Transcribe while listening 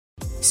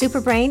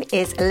Superbrain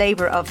is a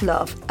labour of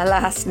love.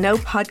 Alas, no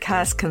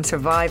podcast can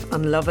survive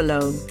on love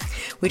alone.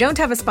 We don't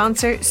have a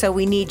sponsor, so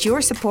we need your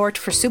support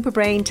for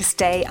Superbrain to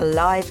stay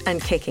alive and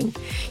kicking.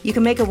 You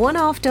can make a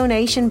one-off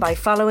donation by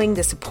following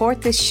the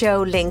Support This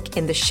Show link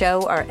in the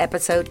show or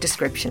episode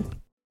description.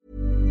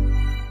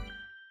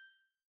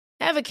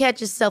 Ever catch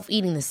yourself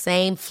eating the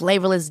same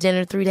flavourless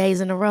dinner 3 days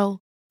in a row?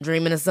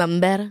 Dreaming of something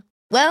better?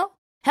 Well,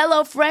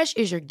 HelloFresh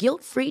is your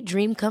guilt-free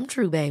dream come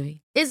true, baby.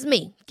 It's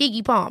me,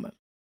 Keke Palmer.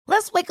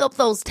 Let's wake up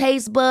those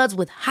taste buds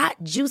with hot,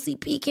 juicy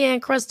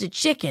pecan-crusted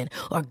chicken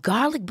or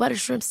garlic butter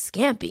shrimp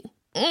scampi.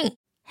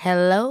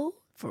 Hello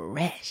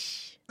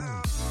Fresh.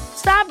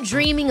 Stop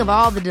dreaming of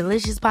all the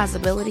delicious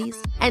possibilities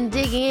and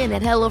dig in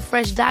at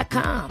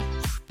HelloFresh.com.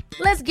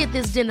 Let's get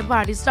this dinner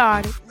party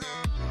started.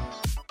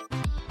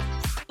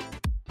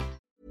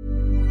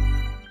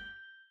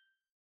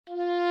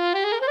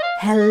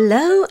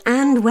 Hello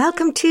and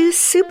welcome to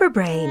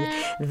Superbrain,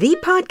 the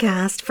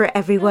podcast for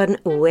everyone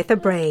with a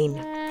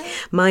brain.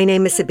 My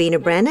name is Sabina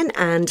Brennan,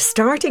 and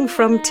starting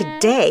from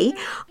today,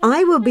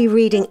 I will be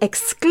reading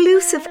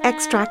exclusive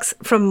extracts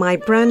from my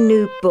brand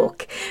new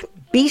book,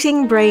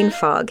 Beating Brain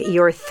Fog,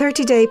 your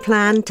 30-day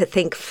plan to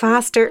think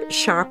faster,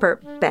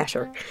 sharper,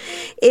 better.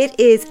 It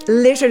is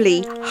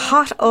literally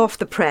hot off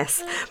the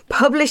press,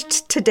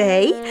 published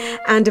today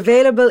and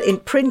available in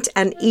print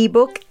and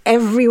ebook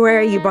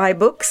everywhere you buy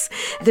books.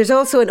 There's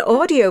also an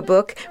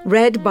audiobook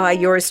read by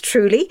yours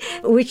truly,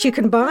 which you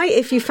can buy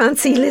if you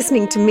fancy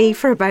listening to me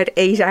for about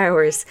 8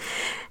 hours.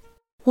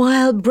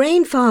 While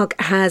brain fog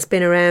has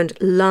been around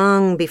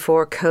long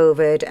before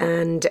COVID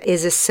and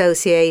is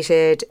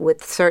associated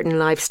with certain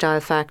lifestyle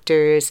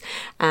factors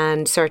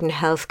and certain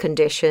health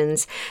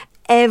conditions,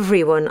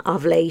 everyone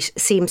of late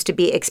seems to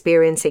be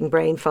experiencing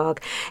brain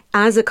fog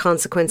as a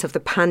consequence of the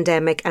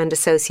pandemic and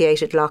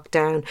associated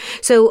lockdown.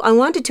 So I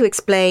wanted to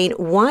explain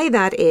why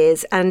that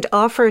is and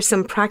offer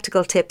some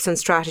practical tips and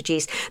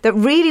strategies that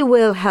really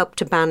will help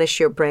to banish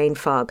your brain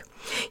fog.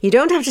 You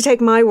don't have to take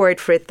my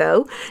word for it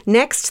though.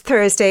 Next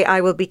Thursday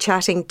I will be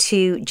chatting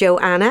to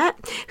Joanna,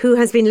 who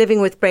has been living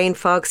with brain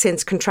fog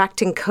since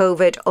contracting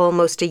COVID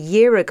almost a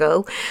year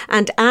ago,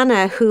 and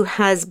Anna, who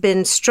has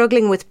been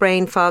struggling with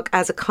brain fog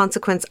as a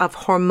consequence of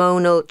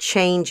hormonal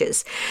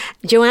changes.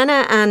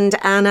 Joanna and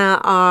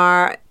Anna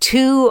are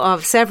two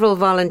of several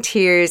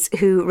volunteers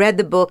who read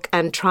the book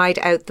and tried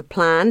out the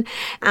plan,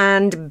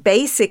 and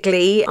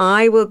basically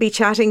I will be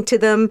chatting to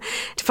them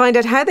to find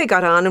out how they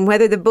got on and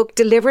whether the book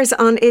delivers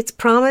on its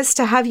promise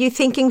to have you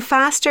thinking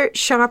faster,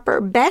 sharper,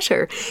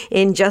 better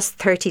in just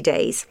 30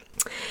 days.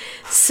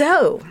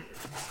 So,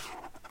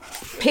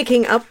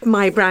 picking up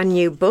my brand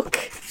new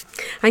book,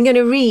 I'm going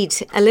to read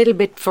a little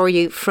bit for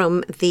you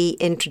from the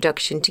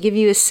introduction to give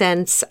you a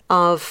sense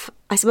of,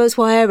 I suppose,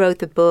 why I wrote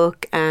the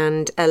book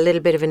and a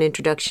little bit of an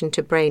introduction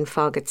to brain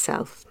fog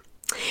itself.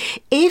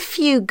 If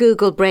you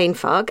Google brain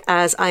fog,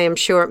 as I am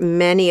sure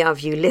many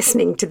of you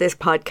listening to this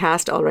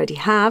podcast already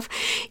have,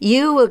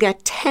 you will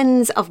get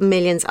tens of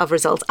millions of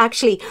results.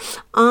 Actually,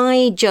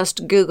 I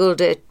just Googled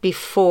it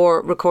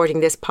before recording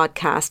this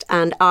podcast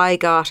and I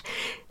got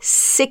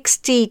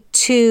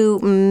 62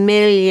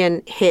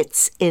 million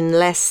hits in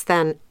less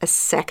than a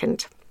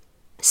second.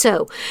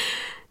 So,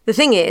 the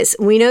thing is,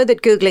 we know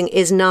that Googling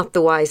is not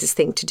the wisest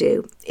thing to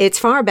do. It's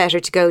far better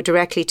to go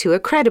directly to a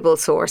credible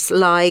source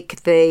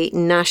like the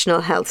National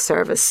Health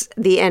Service,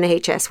 the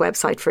NHS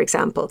website, for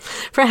example,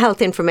 for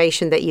health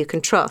information that you can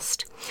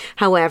trust.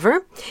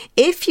 However,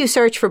 if you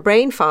search for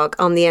brain fog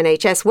on the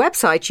NHS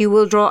website, you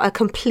will draw a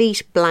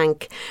complete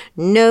blank.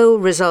 No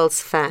results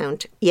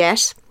found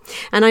yet.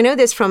 And I know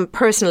this from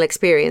personal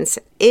experience.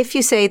 If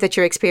you say that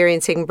you're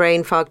experiencing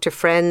brain fog to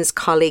friends,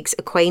 colleagues,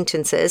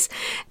 acquaintances,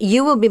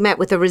 you will be met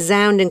with a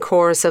resounding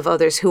chorus of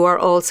others who are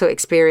also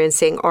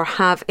experiencing or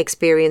have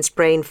experienced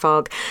brain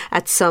fog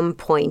at some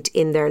point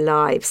in their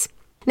lives.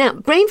 Now,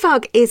 brain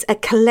fog is a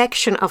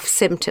collection of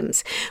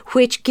symptoms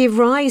which give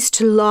rise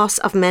to loss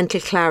of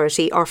mental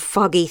clarity or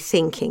foggy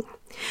thinking.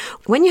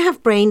 When you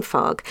have brain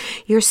fog,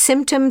 your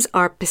symptoms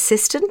are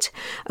persistent,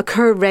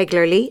 occur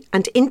regularly,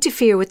 and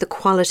interfere with the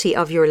quality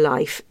of your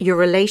life, your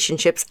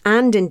relationships,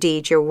 and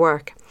indeed your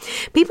work.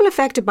 People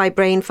affected by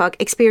brain fog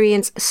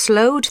experience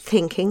slowed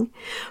thinking,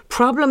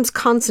 problems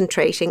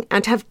concentrating,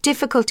 and have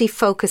difficulty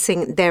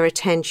focusing their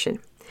attention.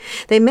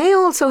 They may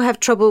also have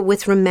trouble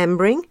with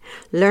remembering,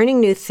 learning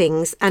new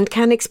things, and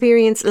can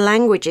experience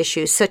language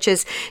issues such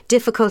as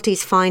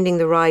difficulties finding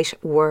the right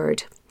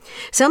word.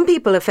 Some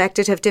people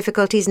affected have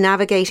difficulties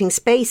navigating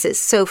spaces.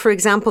 So, for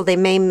example, they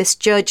may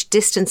misjudge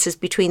distances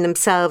between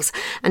themselves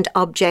and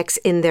objects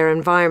in their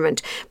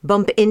environment,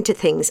 bump into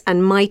things,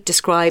 and might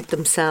describe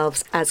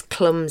themselves as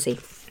clumsy.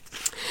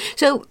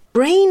 So,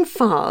 brain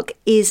fog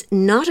is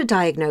not a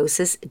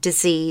diagnosis,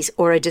 disease,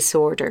 or a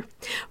disorder.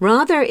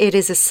 Rather, it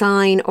is a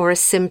sign or a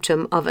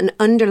symptom of an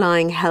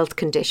underlying health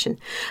condition,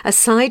 a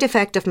side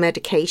effect of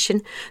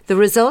medication, the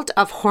result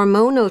of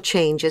hormonal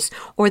changes,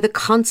 or the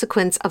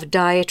consequence of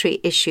dietary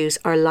issues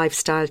or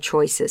lifestyle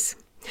choices.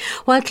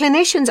 While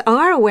clinicians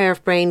are aware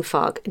of brain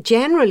fog,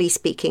 generally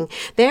speaking,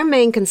 their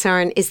main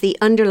concern is the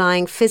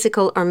underlying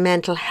physical or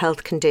mental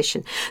health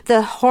condition,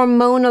 the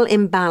hormonal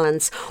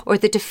imbalance or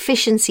the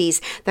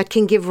deficiencies that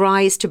can give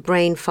rise to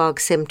brain fog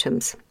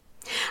symptoms.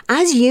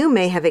 As you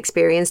may have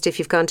experienced if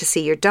you've gone to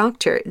see your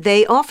doctor,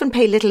 they often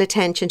pay little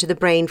attention to the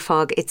brain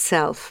fog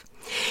itself.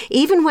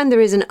 Even when there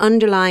is an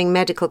underlying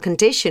medical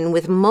condition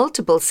with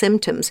multiple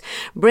symptoms,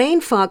 brain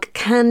fog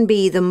can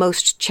be the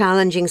most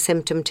challenging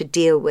symptom to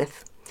deal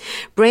with.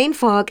 Brain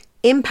fog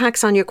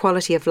impacts on your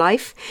quality of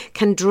life,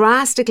 can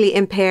drastically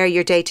impair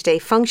your day-to-day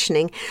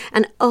functioning,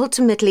 and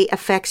ultimately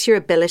affects your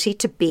ability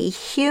to be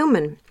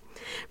human.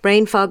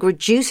 Brain fog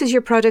reduces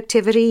your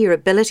productivity, your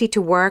ability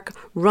to work,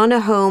 run a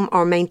home,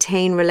 or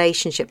maintain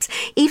relationships.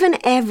 Even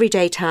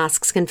everyday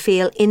tasks can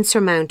feel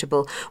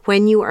insurmountable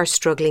when you are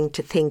struggling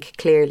to think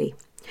clearly.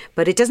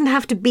 But it doesn't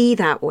have to be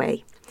that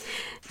way.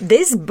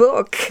 This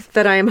book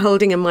that I am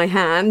holding in my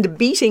hand,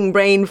 Beating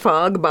Brain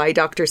Fog by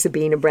Dr.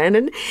 Sabina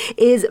Brennan,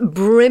 is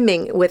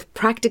brimming with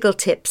practical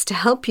tips to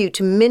help you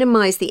to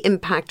minimise the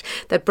impact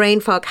that brain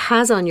fog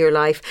has on your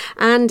life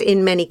and,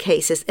 in many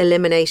cases,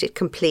 eliminate it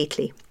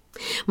completely.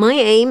 My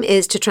aim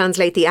is to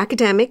translate the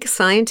academic,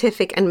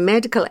 scientific and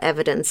medical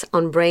evidence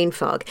on brain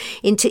fog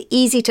into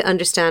easy to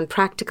understand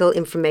practical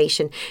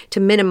information to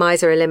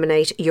minimise or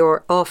eliminate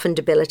your often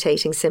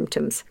debilitating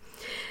symptoms.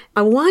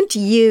 I want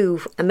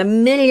you and the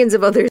millions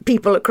of other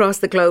people across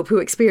the globe who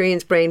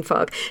experience brain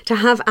fog to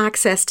have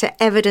access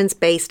to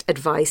evidence-based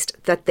advice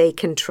that they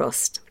can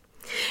trust.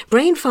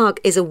 Brain fog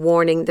is a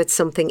warning that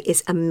something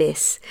is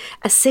amiss,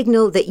 a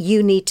signal that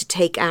you need to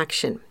take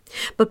action.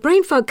 But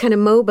brain fog can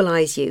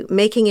immobilise you,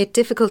 making it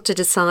difficult to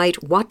decide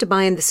what to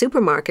buy in the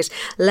supermarket,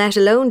 let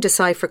alone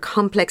decipher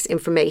complex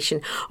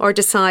information or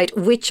decide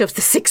which of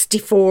the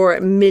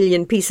 64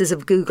 million pieces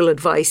of Google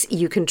advice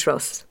you can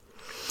trust.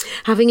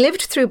 Having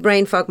lived through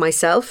brain fog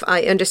myself,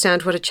 I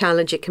understand what a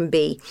challenge it can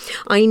be.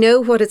 I know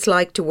what it's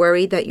like to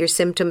worry that your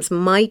symptoms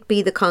might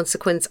be the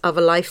consequence of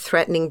a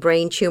life-threatening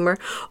brain tumour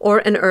or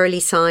an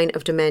early sign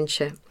of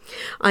dementia.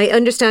 I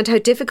understand how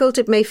difficult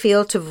it may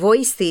feel to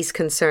voice these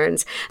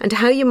concerns and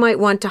how you might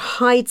want to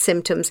hide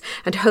symptoms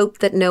and hope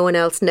that no one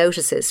else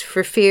notices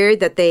for fear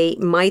that they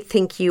might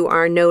think you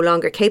are no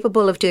longer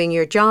capable of doing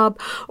your job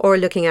or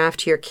looking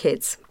after your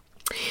kids.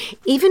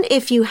 Even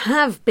if you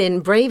have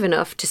been brave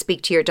enough to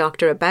speak to your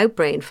doctor about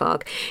brain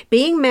fog,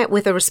 being met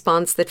with a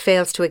response that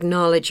fails to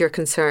acknowledge your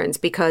concerns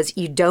because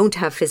you don't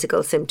have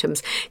physical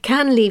symptoms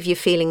can leave you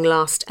feeling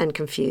lost and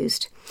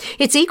confused.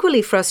 It's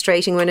equally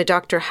frustrating when a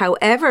doctor,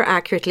 however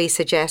accurately,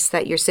 suggests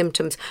that your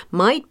symptoms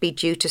might be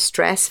due to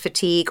stress,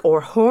 fatigue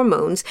or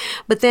hormones,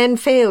 but then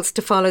fails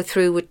to follow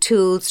through with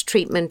tools,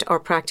 treatment or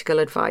practical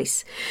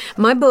advice.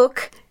 My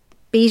book,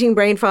 Beating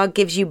Brain Fog,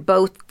 gives you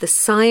both the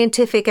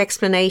scientific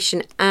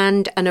explanation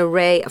and an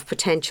array of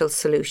potential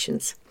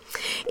solutions.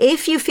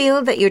 If you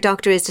feel that your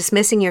doctor is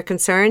dismissing your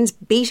concerns,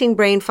 Beating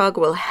Brain Fog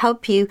will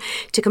help you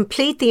to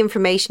complete the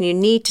information you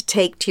need to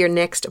take to your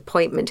next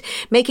appointment,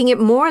 making it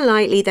more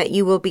likely that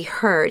you will be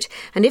heard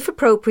and, if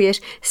appropriate,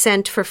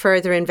 sent for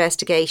further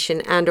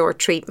investigation and or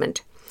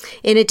treatment.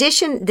 In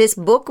addition, this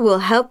book will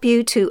help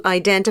you to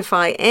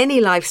identify any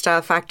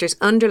lifestyle factors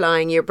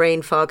underlying your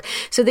brain fog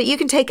so that you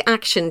can take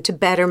action to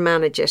better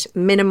manage it,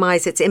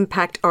 minimise its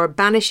impact or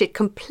banish it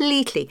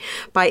completely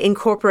by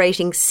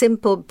incorporating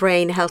simple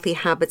brain healthy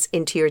habits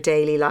into your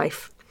daily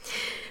life.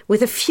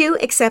 With a few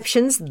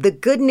exceptions, the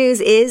good news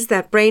is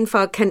that brain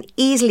fog can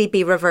easily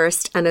be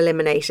reversed and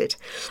eliminated.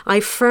 I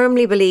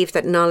firmly believe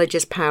that knowledge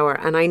is power,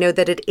 and I know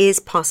that it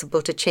is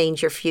possible to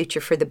change your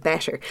future for the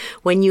better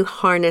when you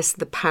harness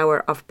the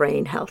power of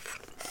brain health.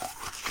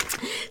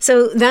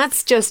 So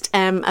that's just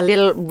a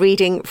little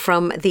reading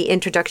from the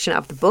introduction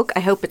of the book. I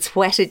hope it's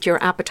whetted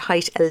your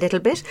appetite a little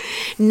bit.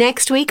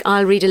 Next week,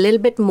 I'll read a little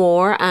bit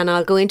more and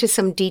I'll go into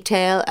some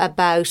detail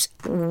about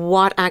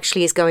what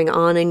actually is going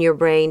on in your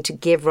brain to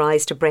give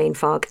rise to brain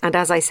fog. And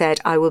as I said,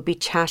 I will be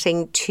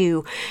chatting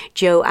to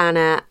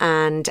Joanna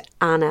and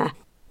Anna.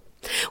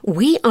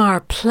 We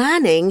are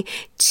planning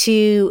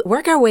to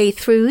work our way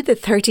through the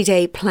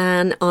 30-day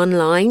plan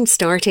online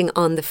starting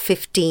on the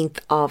 15th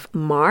of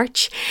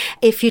March.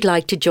 If you'd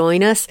like to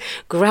join us,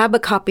 grab a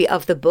copy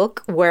of the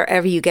book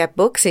wherever you get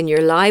books, in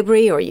your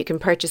library, or you can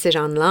purchase it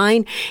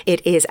online.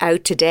 It is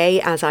out today,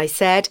 as I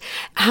said.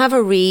 Have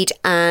a read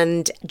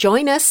and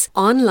join us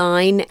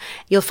online.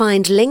 You'll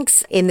find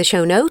links in the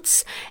show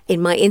notes,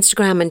 in my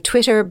Instagram and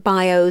Twitter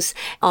bios,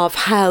 of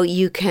how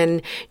you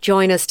can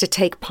join us to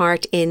take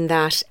part in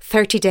that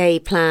 30-day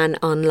plan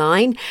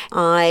online.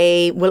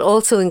 I will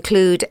also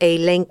include a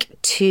link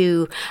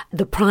to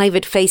the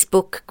private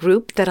Facebook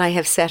group that I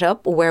have set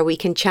up where we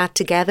can chat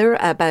together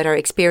about our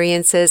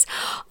experiences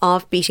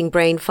of beating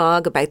brain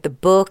fog, about the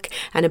book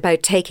and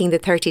about taking the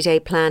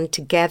 30-day plan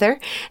together.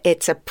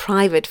 It's a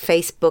private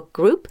Facebook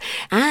group,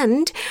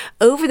 and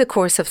over the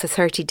course of the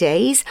 30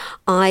 days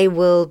I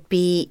will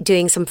be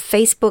doing some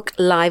Facebook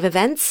live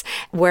events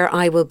where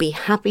I will be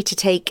happy to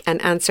take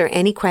and answer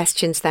any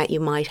questions that you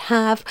might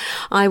have.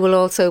 I will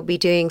also be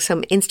doing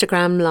some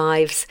Instagram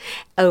lives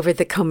over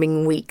the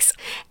coming weeks.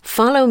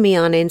 Follow me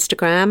on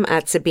Instagram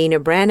at Sabina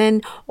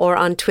Brennan or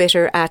on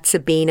Twitter at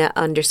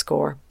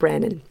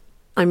Sabina_Brennan.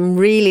 I'm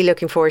really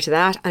looking forward to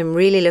that. I'm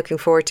really looking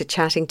forward to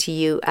chatting to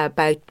you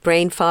about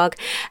brain fog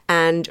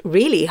and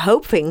really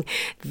hoping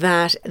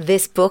that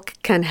this book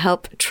can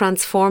help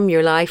transform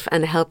your life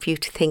and help you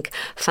to think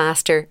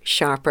faster,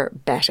 sharper,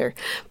 better.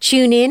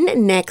 Tune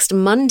in next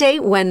Monday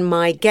when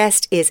my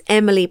guest is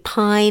Emily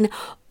Pine,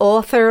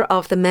 author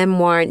of the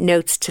memoir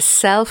Notes to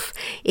Self.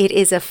 It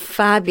is a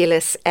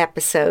fabulous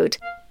episode.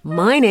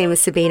 My name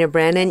is Sabina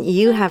Brennan.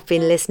 You have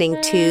been listening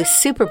to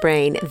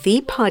Superbrain,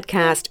 the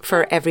podcast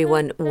for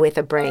everyone with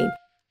a brain.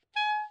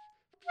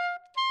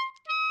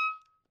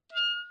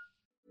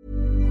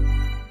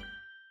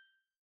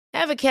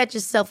 Ever catch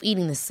yourself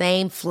eating the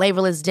same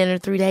flavorless dinner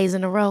 3 days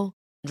in a row?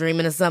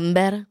 Dreaming of something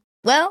better?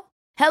 Well,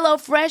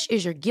 HelloFresh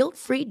is your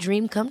guilt-free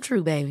dream come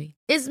true, baby.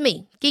 It's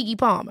me, Keke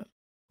Palmer.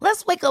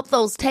 Let's wake up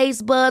those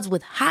taste buds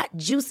with hot,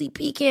 juicy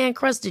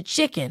pecan-crusted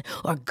chicken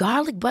or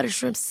garlic butter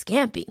shrimp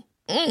scampi.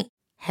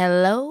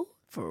 Hello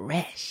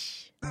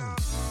Fresh.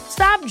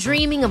 Stop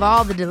dreaming of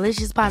all the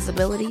delicious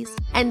possibilities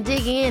and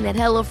dig in at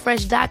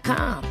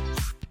HelloFresh.com.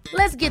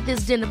 Let's get this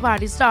dinner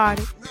party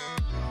started.